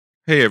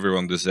Hey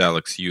everyone, this is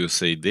Alex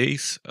USA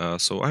Days.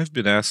 So I've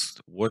been asked,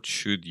 what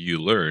should you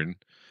learn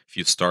if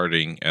you're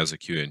starting as a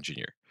QA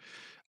engineer?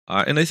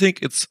 And I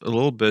think it's a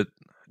little bit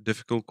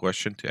difficult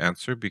question to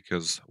answer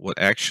because what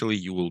actually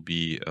you will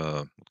be,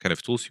 what kind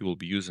of tools you will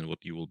be using,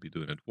 what you will be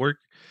doing at work,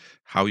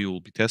 how you will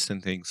be testing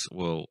things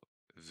will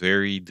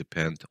very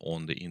depend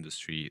on the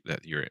industry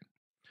that you're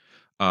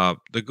in.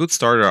 The good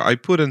starter, I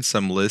put in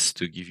some lists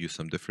to give you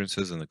some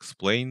differences and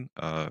explain.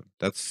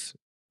 That's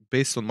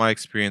based on my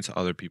experience.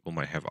 Other people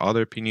might have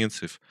other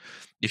opinions.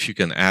 If you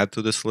can add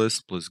to this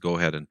list, please go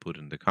ahead and put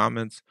in the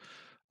comments.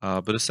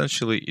 But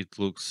essentially, it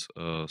looks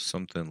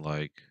something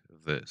like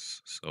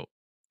this. So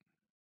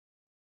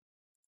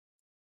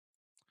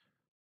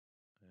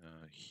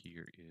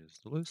here is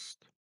the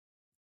list.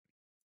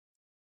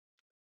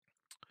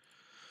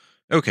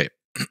 Okay,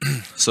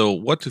 so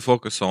what to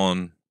focus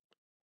on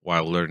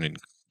while learning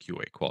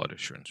QA quality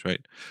assurance,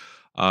 right?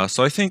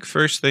 So I think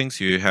first things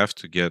you have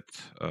to get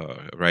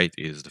right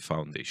is the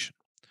foundation.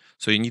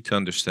 So you need to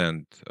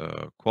understand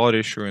quality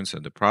assurance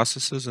and the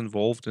processes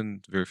involved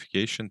in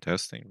verification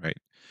testing, right?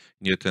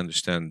 You need to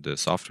understand the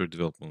software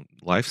development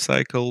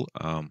lifecycle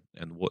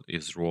and what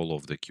is role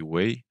of the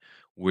QA,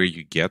 where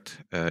you get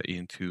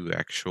into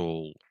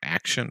actual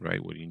action,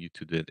 right? What you need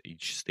to do at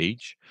each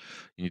stage.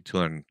 You need to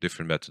learn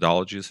different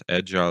methodologies,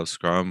 Agile,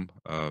 Scrum,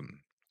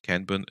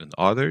 Kanban, and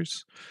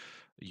others.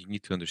 You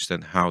need to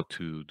understand how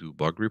to do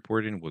bug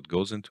reporting, what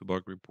goes into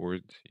bug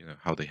report,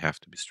 how they have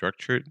to be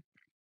structured.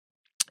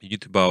 You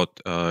need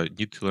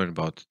to learn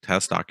about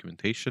test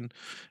documentation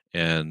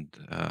and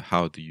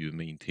how do you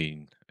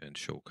maintain and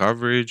show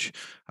coverage,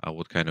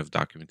 what kind of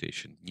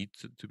documentation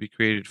needs to be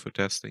created for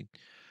testing.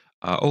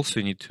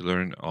 Also, you need to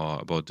learn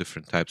about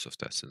different types of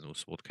testing,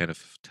 also what kind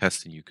of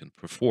testing you can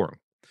perform,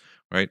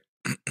 right?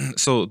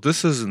 So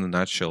this is in a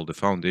nutshell the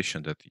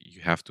foundation that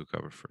you have to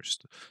cover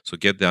first. So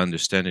get the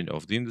understanding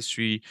of the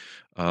industry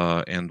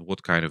and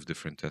what kind of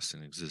different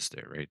testing exists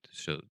there, right?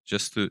 So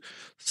just to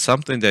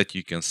something that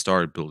you can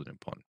start building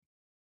upon.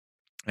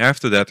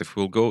 After that, if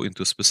we'll go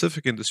into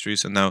specific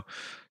industries, and now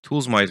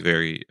tools might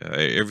vary,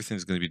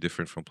 everything's going to be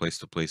different from place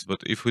to place.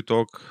 But if we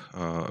talk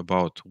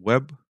about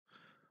web,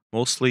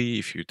 mostly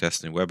if you're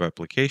testing web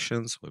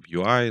applications, web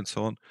UI, and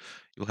so on,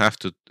 you'll have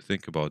to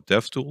think about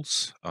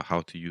DevTools,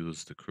 how to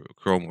use the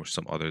Chrome or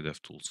some other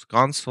DevTools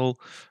console,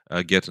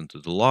 get into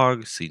the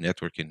log, see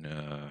networking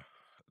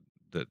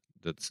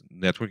that's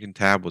networking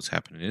tab, what's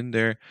happening in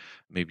there,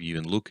 maybe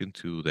even look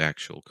into the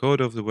actual code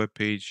of the web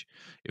page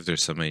if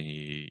there's some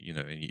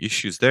any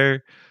issues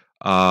there.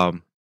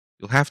 um,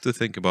 you'll have to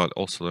think about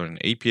also learning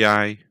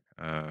API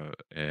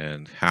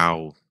and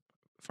how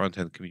front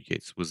end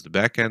communicates with the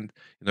back end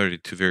in order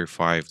to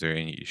verify if there are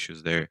any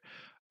issues there.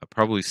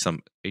 Probably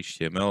some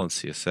HTML and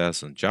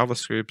CSS and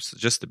JavaScript,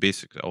 just the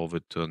basics of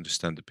it to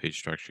understand the page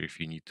structure if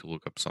you need to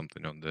look up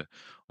something on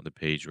the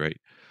page, right?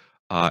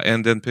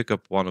 And then pick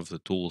up one of the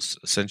tools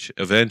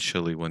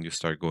eventually when you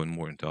start going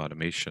more into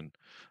automation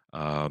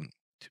um,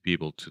 to be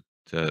able to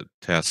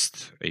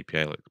test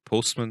API like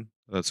Postman.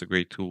 That's a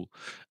great tool.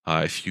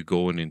 If you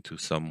go into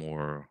some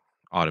more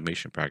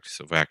automation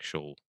practice of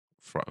actual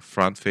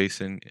front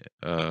facing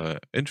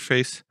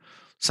interface,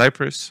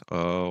 Cypress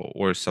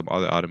or some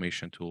other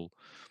automation tool.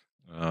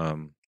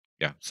 um,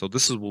 yeah, so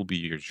will be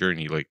your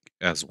journey like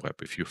as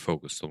web if you're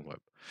focused on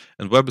web,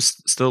 and web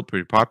is still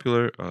pretty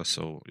popular.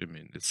 So I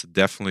mean, it's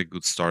definitely a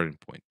good starting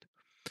point.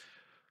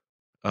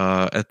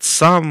 At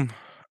some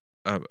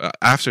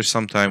After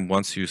some time,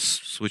 once you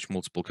switch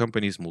multiple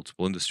companies,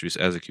 multiple industries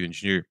as a Q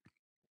engineer,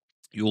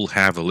 you'll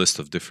have a list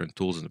of different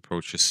tools and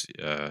approaches.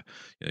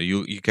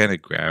 You kind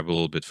of grab a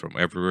little bit from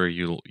everywhere.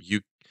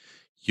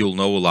 You'll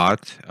know a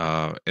lot,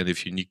 and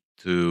if you need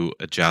to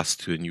adjust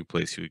to a new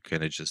place, you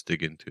kind of just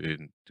dig into it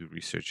and do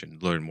research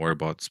and learn more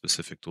about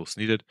specific tools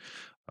needed.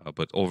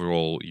 But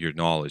overall, your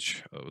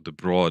knowledge, the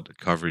broad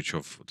coverage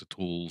of the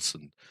tools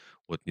and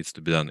what needs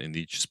to be done in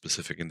each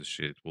specific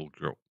industry, it will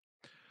grow.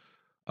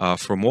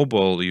 For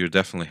mobile, you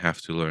definitely have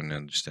to learn and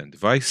understand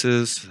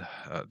devices,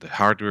 the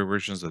hardware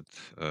versions that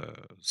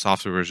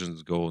software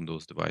versions go on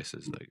those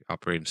devices, like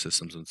operating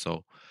systems, and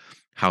so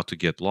how to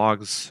get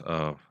logs,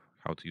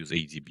 how to use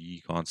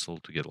ADB console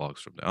to get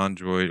logs from the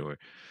Android, or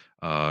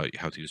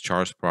how to use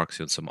Charles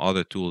Proxy and some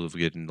other tools of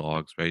getting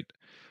logs, right?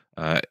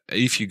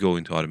 If you go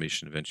into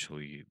automation,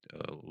 eventually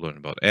learn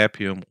about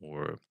Appium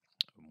or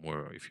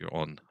more if you're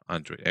on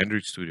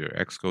Android Studio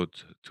or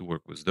Xcode to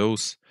work with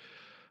those.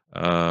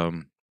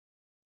 Um,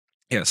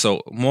 yeah,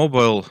 so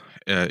mobile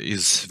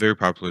is very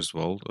popular as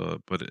well,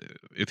 but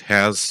it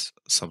has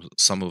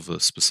some of the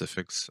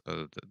specifics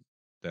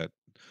that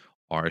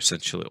are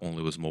essentially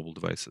only with mobile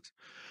devices,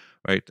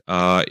 right?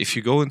 If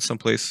you go in some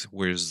place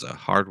where there's a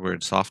hardware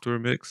and software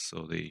mix,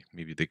 so they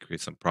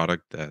create some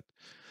product that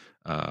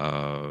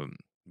um,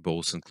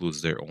 both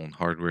includes their own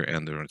hardware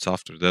and their own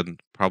software, then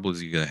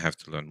probably you're gonna have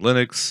to learn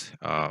Linux,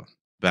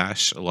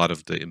 Bash, a lot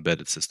of the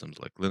embedded systems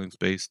like Linux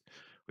based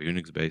or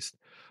Unix based,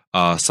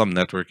 some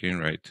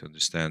networking, right, to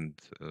understand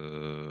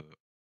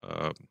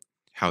um,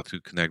 how to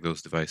connect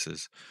those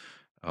devices.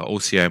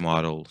 OCI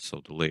model,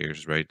 so the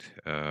layers, right?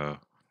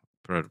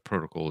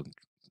 Protocol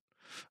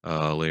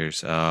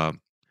layers,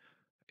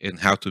 and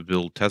how to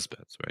build test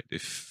beds, right?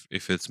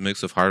 If it's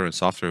mix of hardware and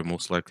software,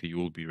 most likely you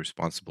will be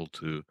responsible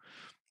to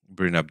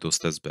bring up those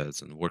test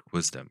beds and work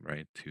with them,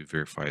 right, to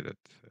verify that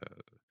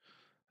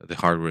the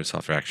hardware and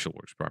software actually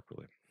works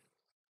properly.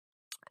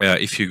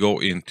 If you go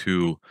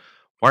into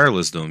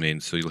wireless domain,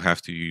 so you'll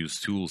have to use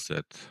tools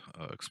that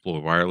explore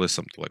wireless,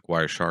 something like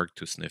Wireshark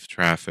to sniff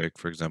traffic,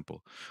 for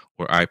example,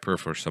 or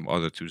iPerf or some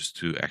other tools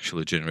to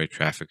actually generate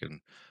traffic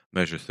and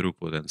measure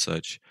throughput and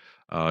such.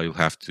 You'll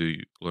have to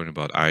learn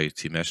about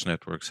IoT mesh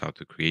networks, how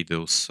to create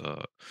those,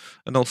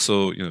 and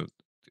also,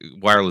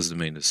 wireless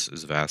domain is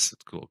vast.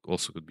 It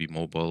also could be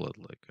mobile,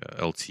 like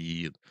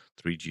LTE,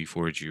 3G,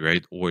 4G,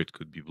 right? Or it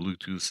could be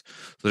Bluetooth.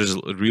 So there's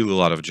really a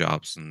lot of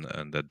jobs in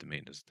that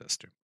domain as a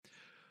tester.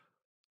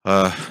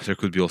 There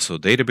could be also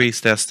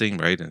database testing,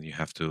 right? And you'll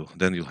have to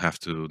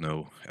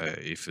know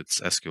if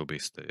it's SQL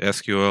based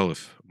SQL,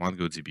 if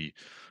MongoDB.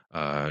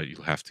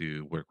 You'll have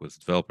to work with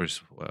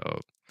developers,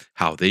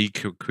 how they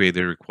create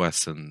their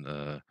requests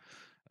and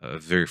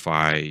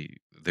verify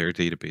their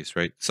database,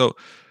 right? So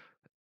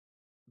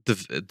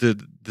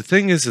the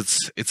thing is,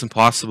 it's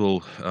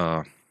impossible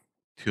to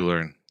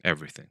learn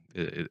everything.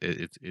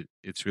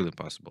 It's really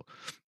impossible.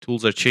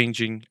 Tools are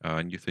changing,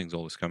 new things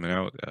always coming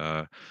out.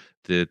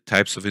 The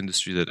types of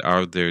industry that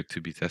are there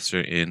to be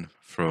tested in,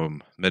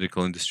 from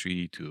medical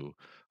industry to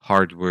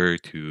hardware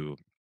to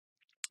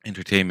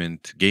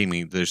entertainment,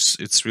 gaming.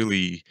 It's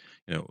really,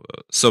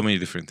 so many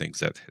different things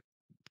that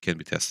can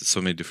be tested, so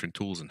many different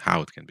tools and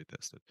how it can be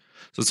tested.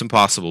 So it's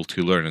impossible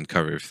to learn and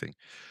cover everything.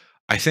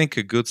 I think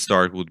a good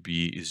start would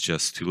be is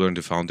just to learn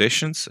the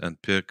foundations and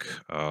pick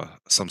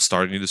some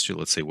starting industry,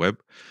 let's say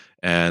web,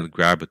 and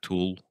grab a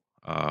tool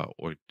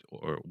or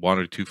one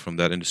or two from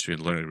that industry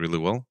and learn it really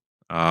well,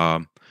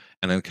 um,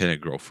 and then kind of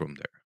grow from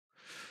there.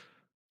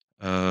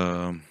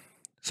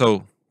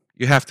 So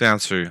you have to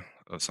answer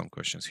some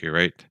questions here,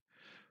 right?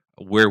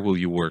 Where will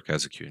you work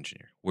as a Q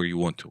engineer? Where you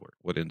want to work?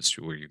 What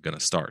industry? Where you're gonna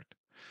start?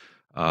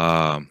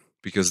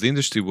 Because the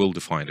industry will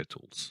define the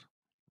tools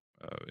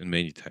in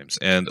many times.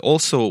 And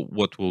also,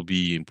 what will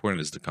be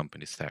important is the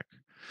company stack.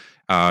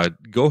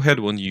 Go ahead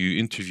when you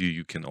interview,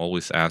 you can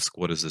always ask,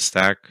 what is the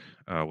stack?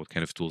 What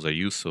kind of tools I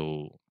use?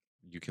 So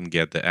you can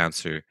get the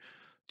answer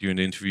during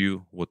the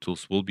interview, what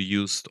tools will be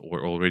used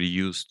or already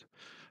used,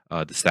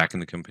 the stack in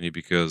the company,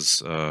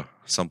 because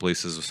some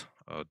places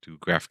do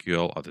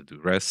GraphQL, other do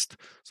REST,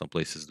 some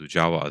places do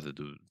Java, other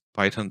do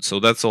Python. So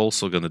that's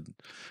also going to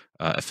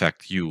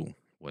affect you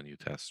when you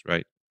test,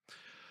 right?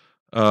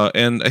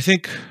 And I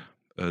think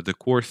the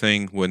core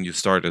thing when you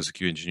start as a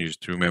Q engineer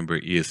to remember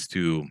is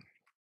to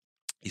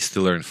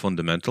learn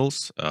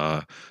fundamentals,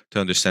 to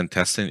understand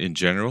testing in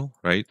general,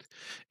 right?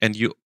 And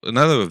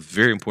another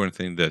very important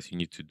thing that you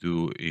need to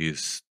do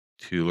is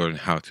to learn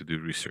how to do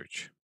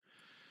research,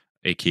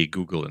 aka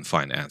Google, and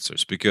find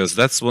answers, because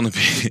that's one of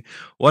the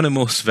one of the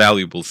most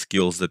valuable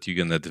skills that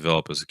you're gonna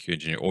develop as a Q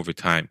engineer over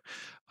time.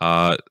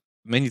 Uh,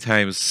 Many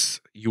times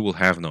you will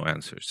have no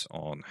answers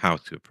on how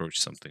to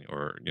approach something,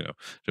 or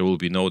there will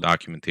be no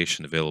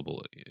documentation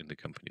available in the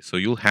company, so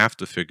you'll have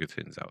to figure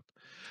things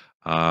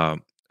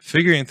out.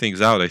 Figuring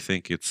things out, I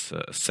think it's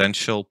an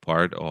essential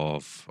part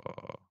of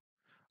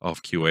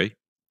QA.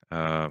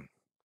 Um,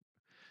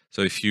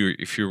 so if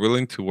you're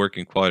willing to work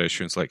in quality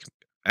assurance, like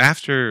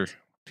after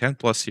 10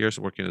 plus years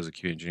working as a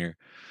Q engineer,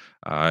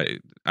 I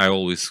I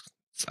always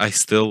I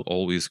still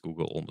always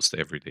Google almost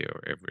every day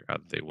or every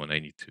other day when I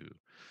need to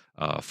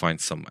find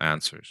some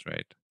answers,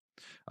 right?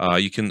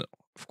 You can,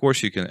 of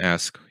course, you can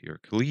ask your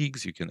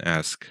colleagues, you can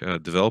ask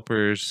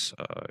developers,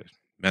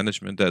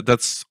 management.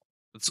 That's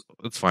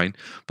fine,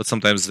 but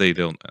sometimes they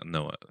don't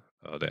know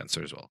the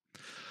answer as well.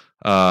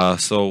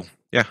 So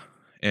yeah,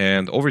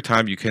 and over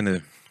time you kind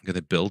of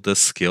gonna build this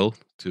skill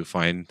to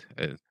find.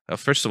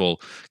 First of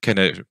all, kind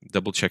of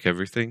double check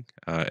everything,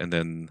 and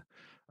then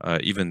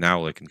even now,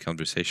 like in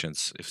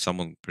conversations, if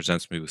someone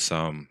presents me with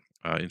some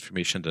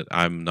information that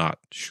I'm not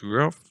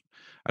sure of,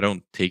 I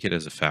don't take it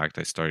as a fact.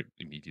 I start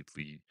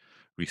immediately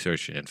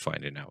researching and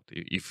finding out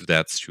if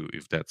that's true,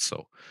 if that's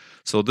so.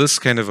 So this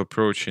kind of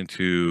approach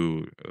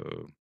into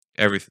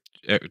every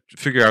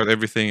figure out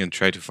everything and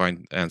try to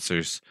find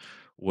answers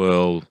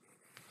will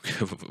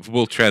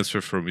will transfer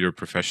from your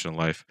professional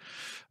life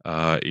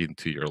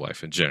into your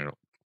life in general.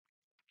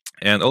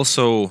 And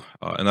also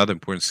another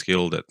important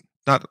skill that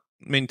not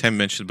many time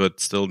mentioned but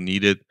still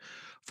needed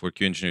for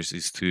Q engineers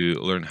is to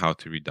learn how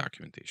to read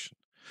documentation.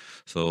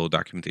 So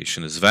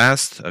documentation is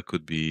vast.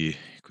 Could be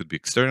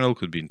external,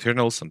 could be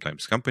internal.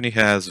 Sometimes company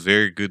has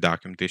very good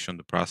documentation on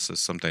the process,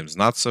 sometimes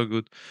not so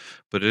good.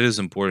 But it is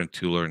important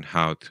to learn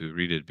how to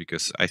read it,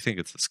 because I think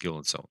it's a skill in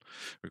its own.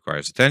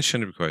 Requires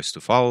attention, requires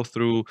to follow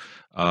through.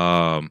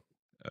 Um,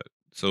 uh,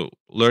 so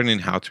learning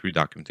how to read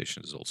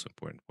documentation is also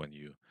important when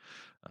you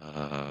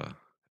uh,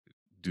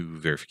 do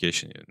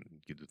verification and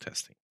you do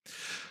testing.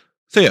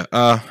 So yeah,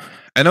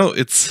 I know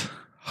it's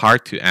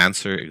hard to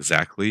answer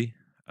exactly.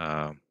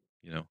 Um,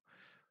 you know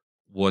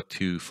what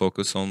to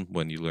focus on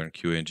when you learn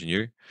QA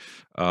engineer.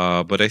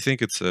 But I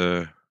think it's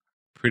a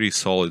pretty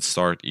solid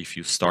start if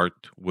you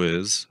start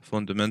with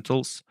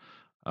fundamentals.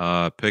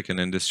 Pick an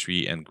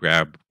industry and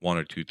grab one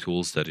or two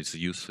tools that is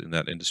used in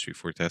that industry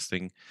for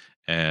testing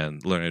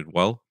and learn it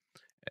well.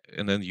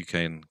 And then you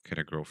can kind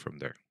of grow from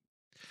there.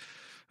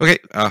 Okay,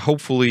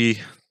 hopefully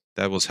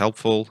that was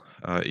helpful.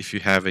 If you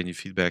have any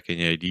feedback,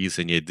 any ideas,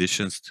 any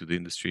additions to the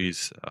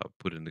industries,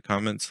 put in the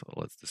comments.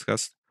 Let's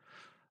discuss.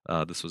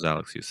 This was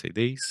Alex USA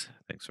Days.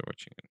 Thanks for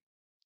watching.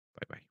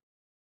 Bye bye.